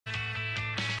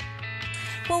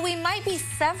Well, we might be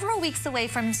several weeks away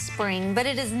from spring, but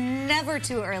it is never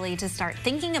too early to start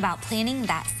thinking about planting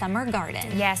that summer garden.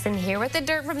 Yes, and here with the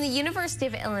dirt from the University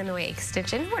of Illinois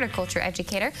Extension horticulture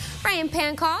educator, Ryan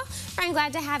Pankau. Ryan,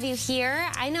 glad to have you here.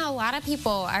 I know a lot of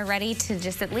people are ready to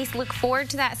just at least look forward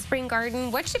to that spring garden.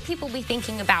 What should people be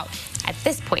thinking about at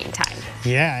this point in time?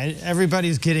 Yeah,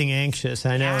 everybody's getting anxious,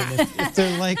 I know. And if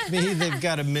they're like me, they've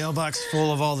got a mailbox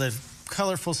full of all the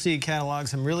colorful seed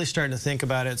catalogs. I'm really starting to think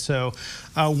about it. So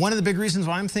one of the big reasons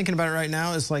why I'm thinking about it right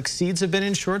now is like seeds have been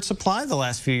in short supply the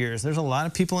last few years. There's a lot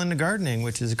of people into gardening,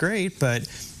 which is great, but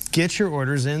get your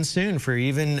orders in soon for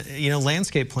even,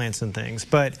 landscape plants and things.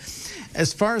 But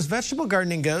as far as vegetable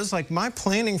gardening goes, like my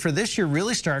planning for this year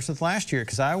really starts with last year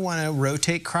because I want to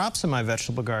rotate crops in my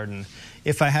vegetable garden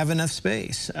if I have enough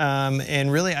space. And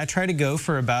really, I try to go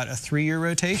for about a 3-year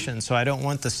rotation. So I don't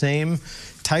want the same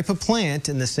type of plant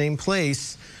in the same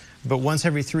place, but once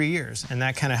every 3 years. And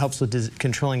that kind of helps with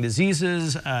controlling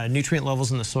diseases, nutrient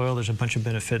levels in the soil. There's a bunch of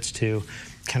benefits to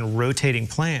kind of rotating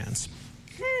plants.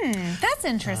 That's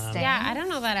interesting. Yeah, I don't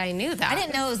know that I knew that. I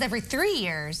didn't know it was every 3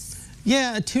 years.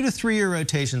 Yeah, a 2 to 3 year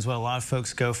rotation is what a lot of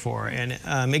folks go for. And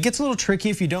it gets a little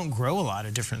tricky if you don't grow a lot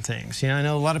of different things. I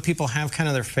know a lot of people have kind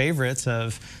of their favorites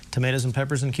of tomatoes and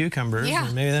peppers and cucumbers. Yeah.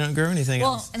 Or maybe they don't grow anything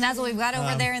else. Well, and that's what we've got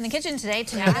over there in the kitchen today,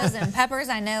 tomatoes and peppers.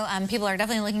 I know people are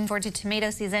definitely looking forward to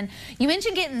tomato season. You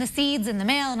mentioned getting the seeds in the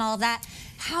mail and all of that.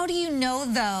 How do you know,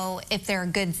 though, if they're a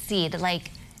good seed?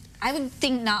 Like, I would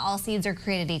think not all seeds are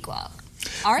created equal.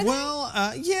 Are they? Well,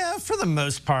 yeah, for the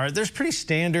most part. There's pretty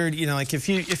standard, like if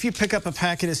you pick up a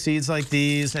packet of seeds like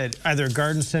these at either a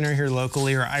garden center here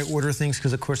locally, or I order things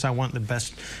because, of course, I want the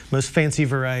best, most fancy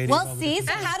variety. Well, see,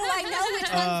 so how do I know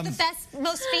which one's the best,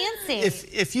 most fancy?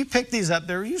 If you pick these up,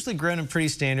 they're usually grown in pretty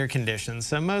standard conditions.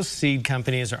 So most seed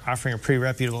companies are offering a pretty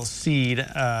reputable seed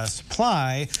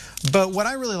supply. But what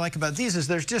I really like about these is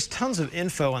there's just tons of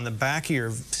info on the back of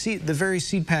your seed, the very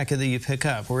seed packet that you pick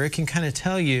up, where it can kind of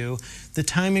tell you the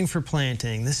timing for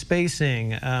planting, the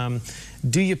spacing.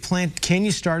 Do you plant, can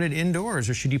you start it indoors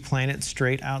or should you plant it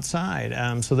straight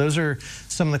outside? So those are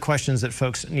some of the questions that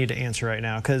folks need to answer right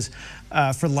now, because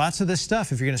for lots of this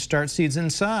stuff, if you're going to start seeds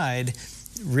inside,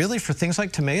 really for things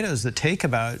like tomatoes that take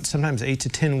about sometimes 8 to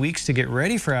 10 weeks to get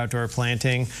ready for outdoor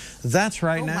planting, that's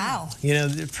right now. Wow.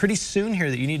 Pretty soon here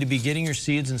that you need to be getting your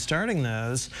seeds and starting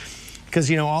those. Because,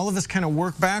 all of us kind of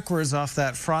work backwards off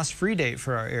that frost-free date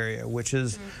for our area, which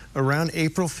is around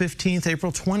April 15th,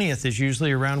 April 20th is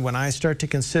usually around when I start to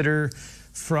consider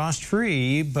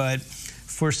frost-free. But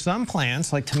for some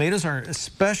plants, like tomatoes are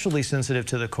especially sensitive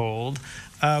to the cold,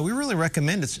 we really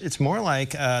recommend it's more like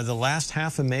the last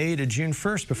half of May to June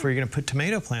 1st before you're going to put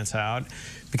tomato plants out.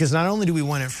 Because not only do we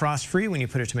want it frost-free when you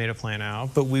put a tomato plant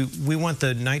out, but we want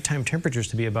the nighttime temperatures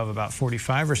to be above about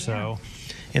 45 or so.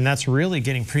 And that's really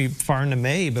getting pretty far into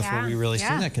May before we really see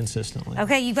that consistently.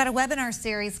 Okay, you've got a webinar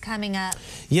series coming up.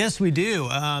 Yes, we do.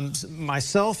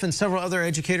 Myself and several other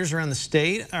educators around the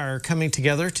state are coming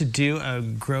together to do a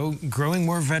Growing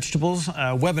More Vegetables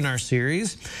webinar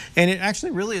series. And it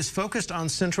actually really is focused on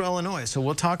Central Illinois. So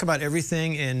we'll talk about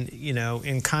everything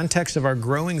in context of our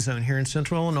growing zone here in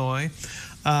Central Illinois.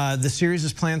 The series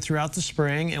is planned throughout the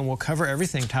spring, and we'll cover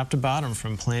everything top to bottom,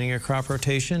 from planning a crop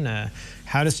rotation,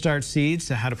 how to start seeds,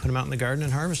 to how to put them out in the garden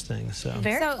and harvest things. So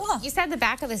Very cool. You said the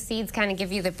back of the seeds kind of give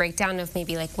you the breakdown of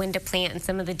maybe like when to plant and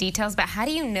some of the details, but how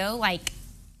do you know like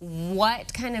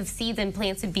what kind of seeds and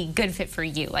plants would be good fit for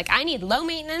you? Like, I need low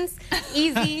maintenance,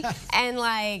 easy, and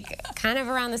like kind of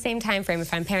around the same time frame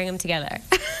if I'm pairing them together.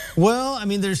 Well, I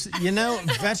mean, there's,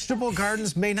 vegetable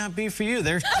gardens may not be for you.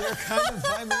 They're kind of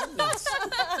high maintenance.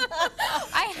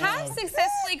 I have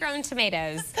successfully grown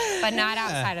tomatoes, but not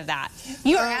outside of that.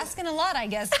 You are asking a lot, I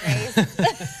guess, Grace.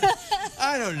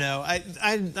 I don't know.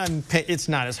 It's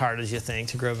not as hard as you think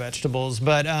to grow vegetables,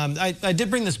 but I did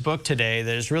bring this book today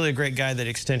that is really a great guide that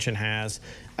Extension has.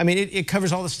 I mean, it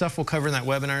covers all the stuff we'll cover in that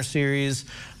webinar series.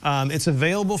 It's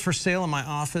available for sale in my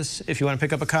office if you want to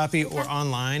pick up a copy, or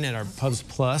online at our Pubs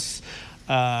Plus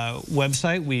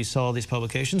website. We sell all these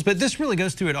publications, but this really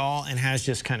goes through it all and has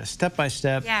just kind of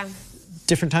step-by-step,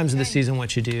 different times of the season,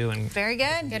 what you do. And very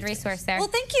good. Good resource there. Well,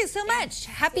 thank you so much.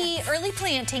 Happy early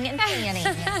planting and planning.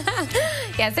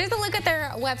 Yes, there's a look at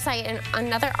their website and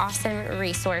another awesome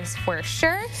resource for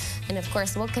sure. And of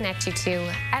course, we'll connect you to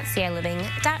at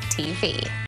ciliving.tv.